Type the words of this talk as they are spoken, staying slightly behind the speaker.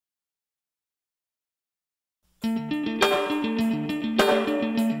Joining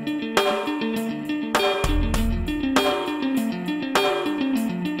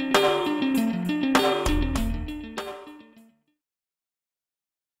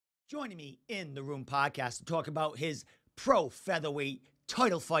me in the room podcast to talk about his pro featherweight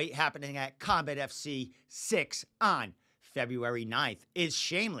title fight happening at Combat FC 6 on February 9th is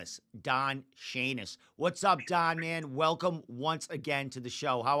Shameless, Don Shainis. What's up, Don, man? Welcome once again to the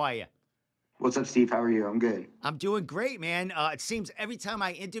show. How are you? What's up, Steve? How are you? I'm good. I'm doing great, man. It seems every time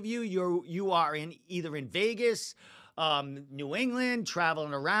I interview you are either in Vegas, New England,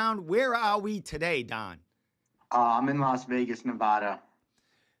 traveling around. Where are we today, Don? I'm in Las Vegas, Nevada.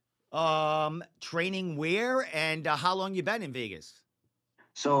 Training where and how long you been in Vegas?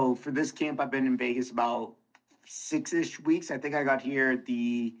 So for this camp, I've been in Vegas about 6-ish weeks. I think I got here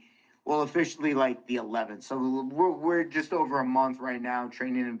officially like the 11th. So we're just over a month right now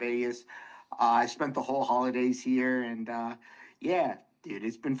training in Vegas. I spent the whole holidays here, and yeah, dude,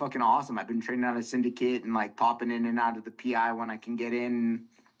 it's been fucking awesome. I've been training on a syndicate and like popping in and out of the PI when I can get in.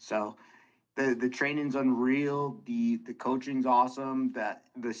 So the training's unreal. The coaching's awesome.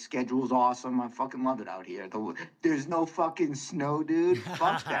 The schedule's awesome. I fucking love it out here. There's no fucking snow, dude.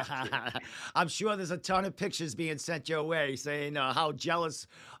 Fuck that shit. I'm sure there's a ton of pictures being sent your way saying how jealous,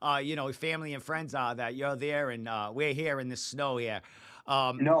 family and friends are that you're there and we're here in the snow here.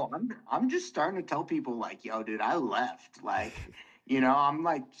 No, I'm just starting to tell people like, yo, dude, I left. Like, I'm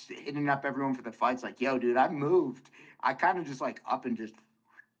like hitting up everyone for the fights. Like, yo, dude, I moved. I kind of just like up and just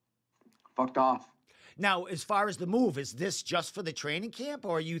fucked off. Now, as far as the move, is this just for the training camp,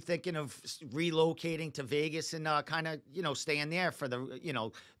 or are you thinking of relocating to Vegas and kind of, staying there for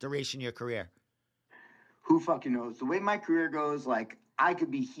the, duration of your career? Who fucking knows? The way my career goes, like, I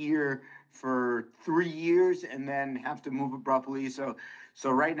could be here for 3 years and then have to move abruptly. So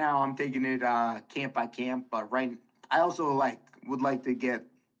right now I'm taking it camp by camp, but I also would like to get,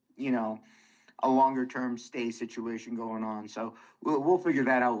 a longer term stay situation going on. So we'll figure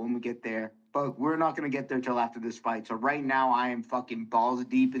that out when we get there. But we're not going to get there till after this fight. So right now I am fucking balls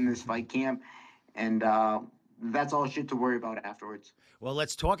deep in this fight camp, and that's all shit to worry about afterwards. Well,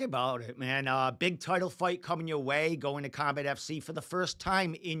 let's talk about it, man. Big title fight coming your way, going to Combat FC for the first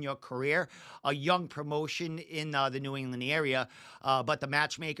time in your career. A young promotion in the New England area, but the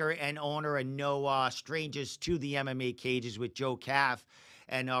matchmaker and owner are no strangers to the MMA cages with Joe Caff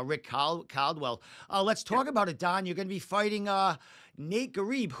and Rick Caldwell. Let's talk about it, Don. You're going to be fighting Nate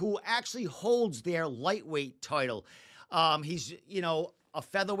Garib, who actually holds their lightweight title. He's, a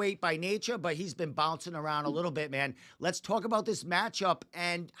featherweight by nature, but he's been bouncing around a little bit, man. Let's talk about this matchup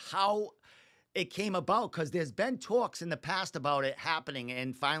and how it came about, because there's been talks in the past about it happening,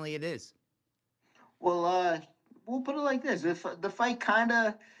 and finally it is. Well, we'll put it like this. The fight kind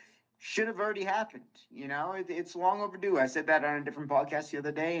of should have already happened. It's long overdue. I said that on a different podcast the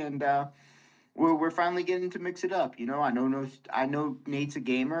other day, and we're finally getting to mix it up. I know Nate's a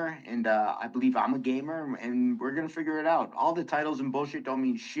gamer, and I believe I'm a gamer, and we're gonna figure it out. All the titles and bullshit don't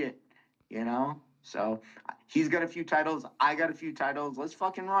mean shit, So he's got a few titles, I got a few titles. Let's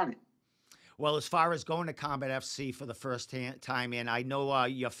fucking run it. Well, as far as going to Combat FC for the first time in, I know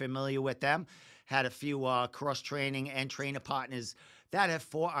you're familiar with them. Had a few cross training and trainer partners that have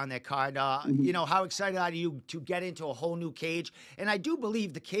fought on their card. How excited are you to get into a whole new cage? And I do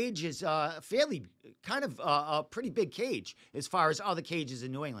believe the cage is fairly kind of a pretty big cage as far as other cages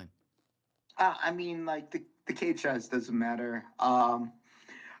in New England. The cage size doesn't matter. I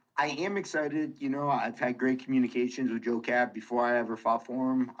am excited. I've had great communications with Joe Cab before I ever fought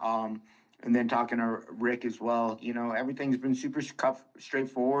for him. And then talking to Rick as well. Everything's been super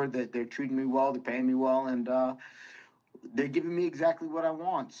straightforward. That they're treating me well, they're paying me well, and they're giving me exactly what I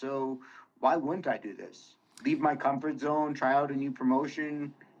want. So why wouldn't I do this? Leave my comfort zone, try out a new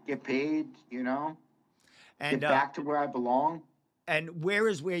promotion, get paid, and get back to where I belong. And where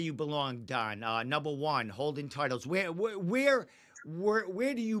you belong, Don? Number one, holding titles. Where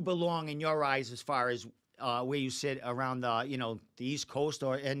do you belong in your eyes as far as where you sit around the East Coast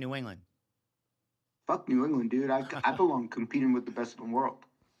or in New England? Fuck New England, dude. I belong competing with the best in the world.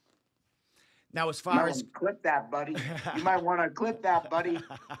 Now, as far as clip that, buddy. You might want to clip that, buddy.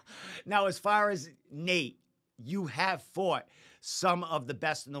 Now, as far as Nate, you have fought some of the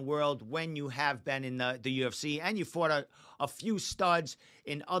best in the world when you have been in the UFC, and you fought a few studs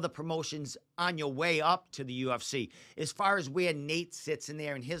in other promotions on your way up to the UFC. As far as where Nate sits in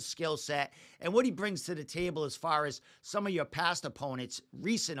there and his skill set and what he brings to the table as far as some of your past opponents,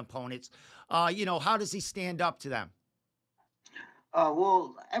 recent opponents, how does he stand up to them?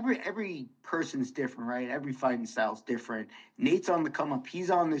 Well, every person's different, right? Every fighting style's different. Nate's on the come up. He's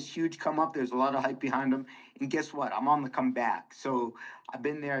on this huge come up. There's a lot of hype behind him. And guess what? I'm on the come back. So I've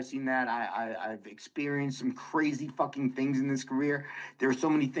been there. I've seen that. I've experienced some crazy fucking things in this career. There were so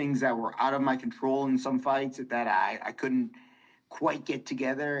many things that were out of my control in some fights that I couldn't quite get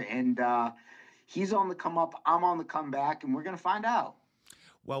together. And he's on the come up. I'm on the comeback, and we're gonna find out.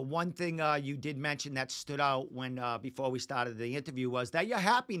 Well, one thing you did mention that stood out when before we started the interview was that you're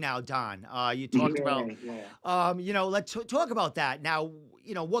happy now, Don. You talked about, Yeah, yeah. let's talk about that now.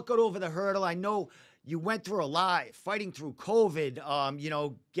 What got over the hurdle? I know you went through a lot, fighting through COVID.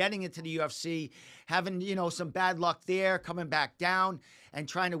 Getting into the UFC, having some bad luck there, coming back down, and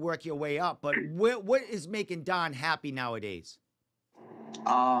trying to work your way up. But what is making Don happy nowadays?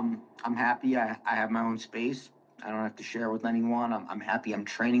 I'm happy. I have my own space. I don't have to share with anyone. I'm happy. I'm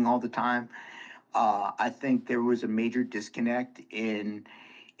training all the time. I think there was a major disconnect in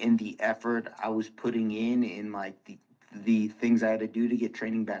the effort I was putting in like the things I had to do to get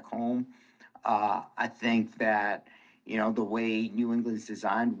training back home. I think that the way New England's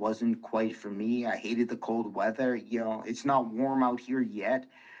designed wasn't quite for me. I hated the cold weather. It's not warm out here yet,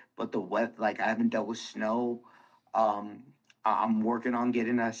 but the wet like I haven't dealt with snow. Um, I'm working on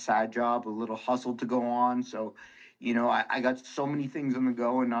getting a side job, a little hustle to go on. So, I got so many things on the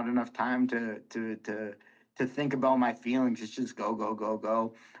go and not enough time to think about my feelings. It's just go, go, go,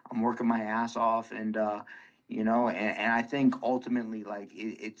 go. I'm working my ass off, and I think ultimately, like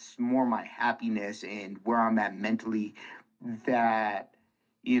it's more my happiness and where I'm at mentally that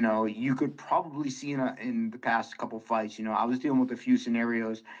you could probably see in the past couple fights. I was dealing with a few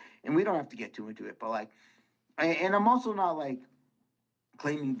scenarios, and we don't have to get too into it, but like, and I'm also not like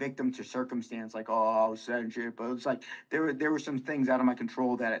claiming victim to circumstance, like oh I was sad and shit, but it's like there were some things out of my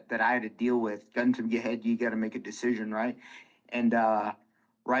control that I had to deal with. Gun to your head, you got to make a decision, right? And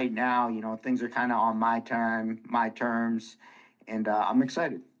right now, things are kind of on my terms, and I'm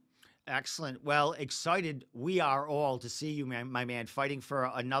excited. Excellent. Well, excited we are all to see you, man, my man, fighting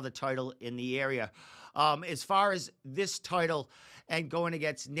for another title in the area. As far as this title and going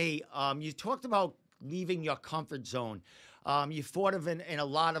against Nate, you talked about leaving your comfort zone. You fought in a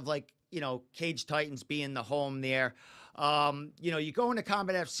lot of like, Cage Titans being the home there. You go into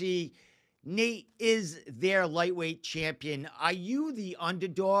Combat FC. Nate is their lightweight champion. Are you the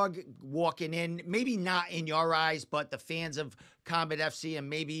underdog walking in? Maybe not in your eyes, but the fans of Combat FC and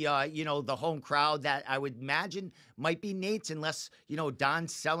maybe the home crowd that I would imagine might be Nate's, unless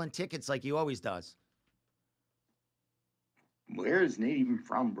Don's selling tickets like he always does. Where is Nate even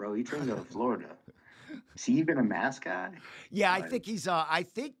from, bro? He trains out of Florida. Is he even a mascot? Yeah, I Like, think he's. I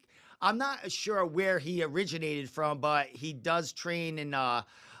think I'm not sure where he originated from, but he does train in the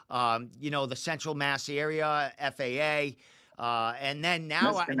Central Mass area, FAA, and then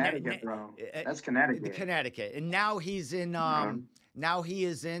now that's Connecticut, bro. That's the Connecticut. Connecticut, and now he's in. Now he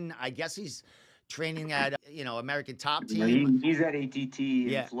is in. I guess he's training at American Top Team. He's at ATT in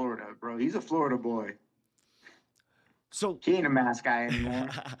Yeah. Florida, bro. He's a Florida boy. So He ain't a mass guy anymore.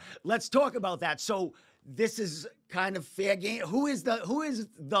 let's talk about that. So this is kind of fair game. Who is the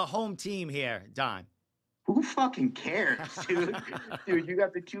home team here, Don? Who fucking cares, dude? Dude, you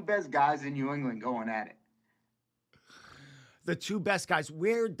got the two best guys in New England going at it. The two best guys.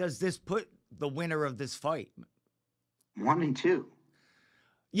 Where does this put the winner of this fight? 1 and 2.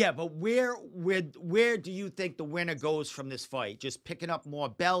 Yeah, but where do you think the winner goes from this fight? Just picking up more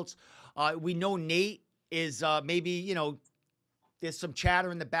belts. We know Nate is maybe there's some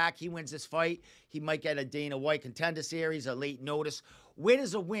chatter in the back. He wins this fight, he might get a Dana White Contender Series, a late notice. Where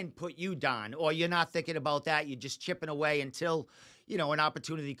does a win put you, Don? Or you're not thinking about that? You're just chipping away until an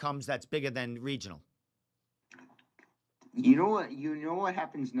opportunity comes that's bigger than regional. You know what? You know what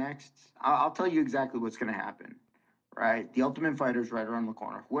happens next? I'll tell you exactly what's going to happen. Right? The Ultimate Fighter's right around the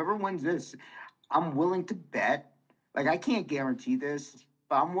corner. Whoever wins this, I'm willing to bet. Like I can't guarantee this,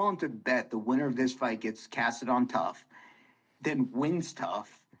 but I'm willing to bet the winner of this fight gets casted on tough, then wins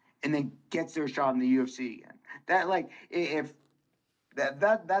tough, and then gets their shot in the UFC again. That like if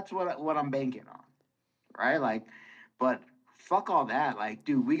that's what I'm banking on, right? Like, but fuck all that. Like,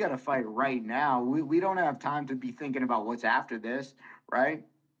 dude, we got to fight right now. We don't have time to be thinking about what's after this, right?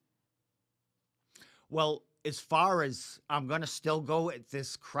 Well, as far as I'm gonna still go at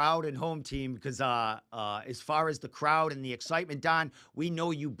this crowd and home team because as far as the crowd and the excitement, Don, we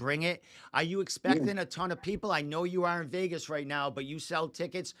know you bring it. Are you Yeah. expecting a ton of people? I know you are in Vegas right now, but you sell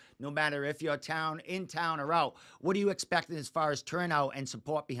tickets no matter if you're in town or out. What are you expecting as far as turnout and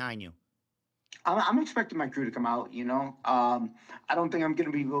support behind you? I'm expecting my crew to come out. I don't think I'm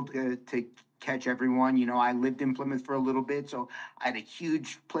going to be able to catch everyone. You know, I lived in Plymouth for a little bit, so I had a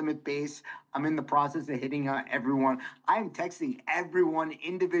huge Plymouth base. I'm in the process of hitting everyone. I'm texting everyone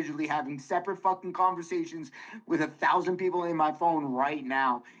individually, having separate fucking conversations with 1,000 people in my phone right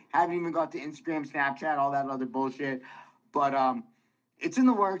now. Haven't even got to Instagram, Snapchat, all that other bullshit. But it's in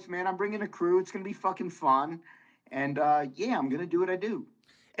the works, man. I'm bringing a crew. It's gonna be fucking fun, and yeah, I'm gonna do what I do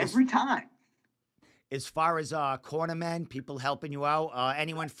As every time. as far as cornermen, people helping you out,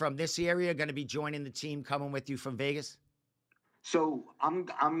 anyone from this area going to be joining the team, coming with you from Vegas? So I'm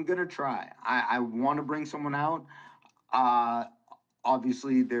gonna try. I want to bring someone out. Uh,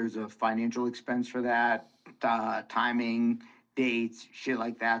 Obviously, there's a financial expense for that, timing, dates, shit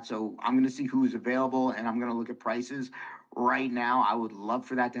like that. So I'm gonna see who's available, and I'm gonna look at prices. Right now, I would love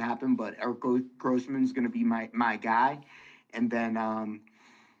for that to happen, but Eric Grossman's gonna be my guy, and then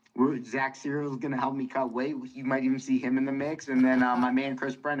Zach Cyril's gonna help me cut weight. You might even see him in the mix, and then my man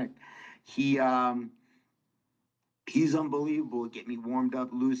Chris Brennick, he he's unbelievable. Get me warmed up,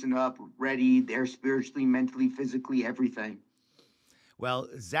 loosened up, ready. There spiritually, mentally, physically, everything. Well,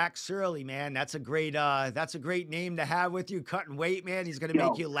 Zach Surly, man, that's a great name to have with you. Cutting weight, man. He's gonna make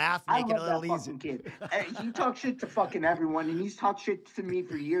Yo, you laugh, I make it a love little that easier. fucking kid. He talks shit to fucking everyone, and he's talked shit to me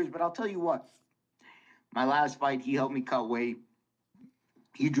for years. But I'll tell you what, my last fight, he helped me cut weight.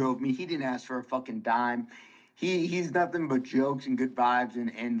 He drove me. He didn't ask for a fucking dime. He's nothing but jokes and good vibes,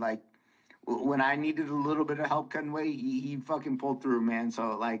 and like when I needed a little bit of help cutting weight, he fucking pulled through, man.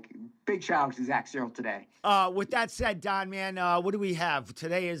 So like, big shout out to Zach Cyril today. With that said, Don, man, what do we have?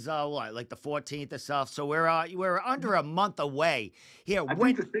 Today is what, like the 14th or stuff. So we're under a month away here. I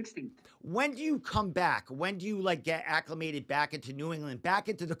think the 16th. When do you come back? When do you like get acclimated back into New England, back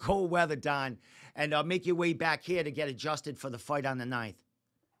into the cold weather, Don, and make your way back here to get adjusted for the fight on the 9th?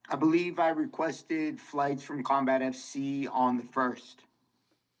 I believe I requested flights from Combat FC on the 1st.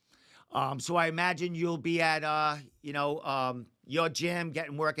 So I imagine you'll be at your gym,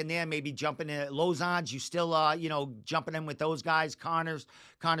 getting working there, maybe jumping in at Lausanne's. You still jumping in with those guys, Connor's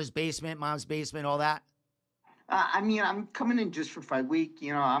basement, Mom's basement, all that. I mean, I'm coming in just for fight week.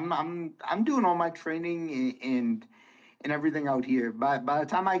 You know, I'm doing all my training and everything out here. By the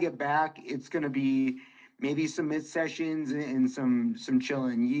time I get back, it's gonna be maybe some mid sessions and some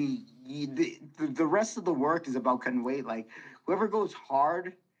chilling. The rest of the work is about cutting weight. Like whoever goes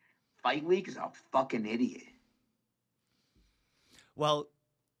hard fight week is a fucking idiot. Well,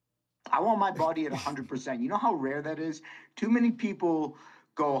 I want my body at 100%. You know how rare that is? Too many people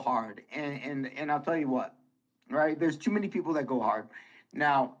go hard. And I'll tell you what, right? There's too many people that go hard.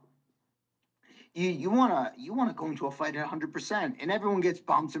 Now, you wanna go into a fight at 100%, and everyone gets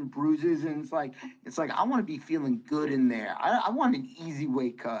bumps and bruises, and it's like I want to be feeling good in there. I want an easy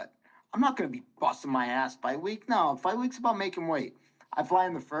weight cut. I'm not gonna be busting my ass fight week. No, fight week's about making weight. I fly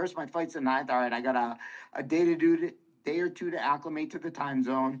in the 1st. My flight's the 9th. All right, I got a day or two to acclimate to the time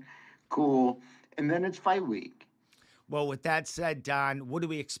zone. Cool, and then it's fight week. well, with that said, Don, what do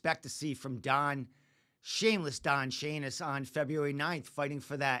we expect to see from Shameless Don Shainis on February 9th, fighting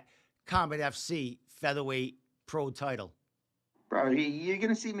for that Combat FC featherweight pro title? Bro, you're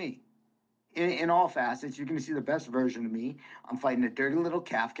gonna see me in all facets. You're gonna see the best version of me. I'm fighting a dirty little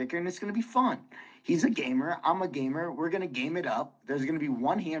calf kicker, and it's gonna be fun. He's a gamer. I'm a gamer. We're gonna game it up. There's gonna be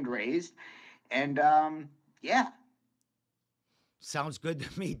one hand raised, and yeah. Sounds good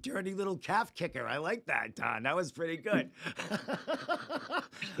to me. Dirty little calf kicker. I like that, Don. That was pretty good.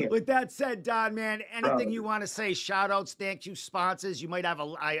 With that said, Don, man, anything Bro, you want to say? Shout outs, thank you, sponsors. You might have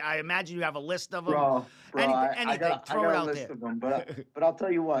I imagine you have a list of them. bro, I Anything, got I throw it got a out list there. of them, but I'll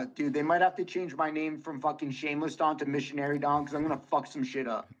tell you what, dude, they might have to change my name from fucking Shameless Don to Missionary Don because I'm gonna fuck some shit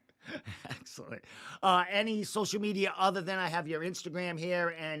up. Excellent. Any social media other than I have your Instagram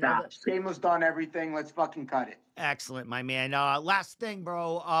here and Nah, other. Shameless Don everything. Let's fucking cut it. Excellent, my man. Last thing,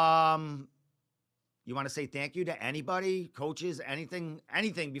 bro. You want to say thank you to anybody, coaches, anything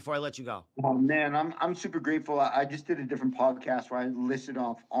before I let you go? Oh man, I'm super grateful. I just did a different podcast where I listed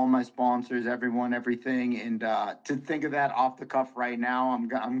off all my sponsors, everyone, everything, and to think of that off the cuff right now, I'm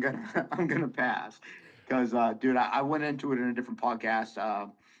gonna I'm gonna pass because dude, I went into it in a different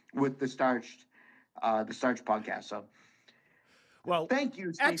podcast with the Starch podcast. So Well, thank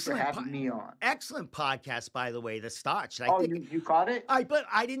you, Steve, for excellent, having me on. excellent podcast, by the way. The Starch. I Oh, think you caught it? but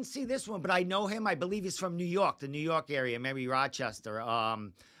I didn't see this one, but I know him. I believe he's from New York, the New York area, maybe Rochester.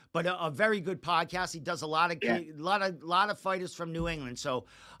 But a very good podcast. He does a lot of Yeah. lot of fighters from New England. So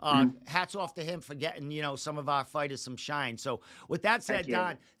hats off to him for getting some of our fighters some shine. So with that said, Heck yeah.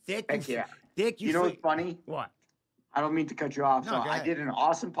 Don, thank you, Heck yeah. thank you. You know for, what's funny? what? I don't mean to cut you off. So No, go I ahead. did an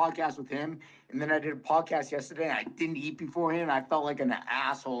awesome podcast with him, and then I did a podcast yesterday. And I didn't eat beforehand. I felt like an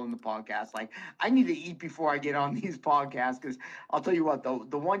asshole in the podcast. Like I need to eat before I get on these podcasts because I'll tell you what,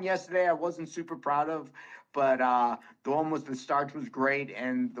 the one yesterday I wasn't super proud of, but the one with the starch was great,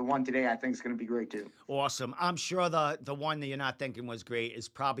 and the one today I think is going to be great too. Awesome. I'm sure the one that you're not thinking was great is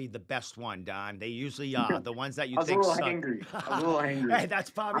probably the best one, Don. They usually the ones that you I was a think little suck. hangry. I was a little hangry. Hey, that's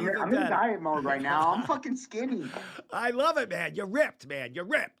probably even I'm in better. diet mode right now. I'm fucking skinny. I love it, man. You're ripped, man. You're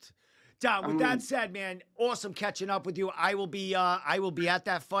ripped. Don, with that I'm said, man, awesome catching up with you. I will be at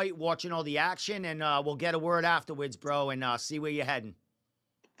that fight watching all the action, and we'll get a word afterwards, bro, and see where you're heading.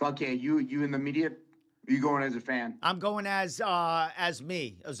 fuck yeah. You in the media? Are you going as a fan? I'm going as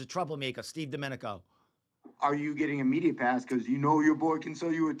me, as a troublemaker, Steve Domenico. Are you getting a media pass? Because you know your boy can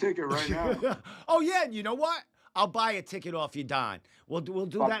sell you a ticket right now. Oh yeah, and you know what? I'll buy a ticket off you, Don. We'll do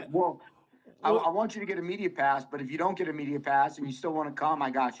that. Well, I want you to get a media pass, but if you don't get a media pass and you still want to come, I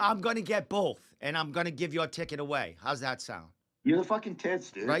got you. I'm gonna get both, and I'm gonna give your ticket away. How's that sound? You're the fucking tits,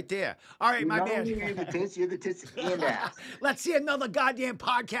 dude. Right there. All right, my Not man. only are you the tits, you're the tits and ass. Let's see another goddamn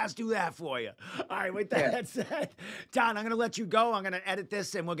podcast do that for you. All right, with that said, Don, I'm gonna let you go. I'm gonna edit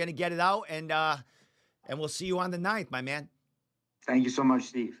this, and we're gonna get it out, and we'll see you on the 9th, my man. Thank you so much,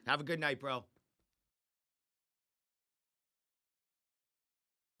 Steve. Have a good night, bro.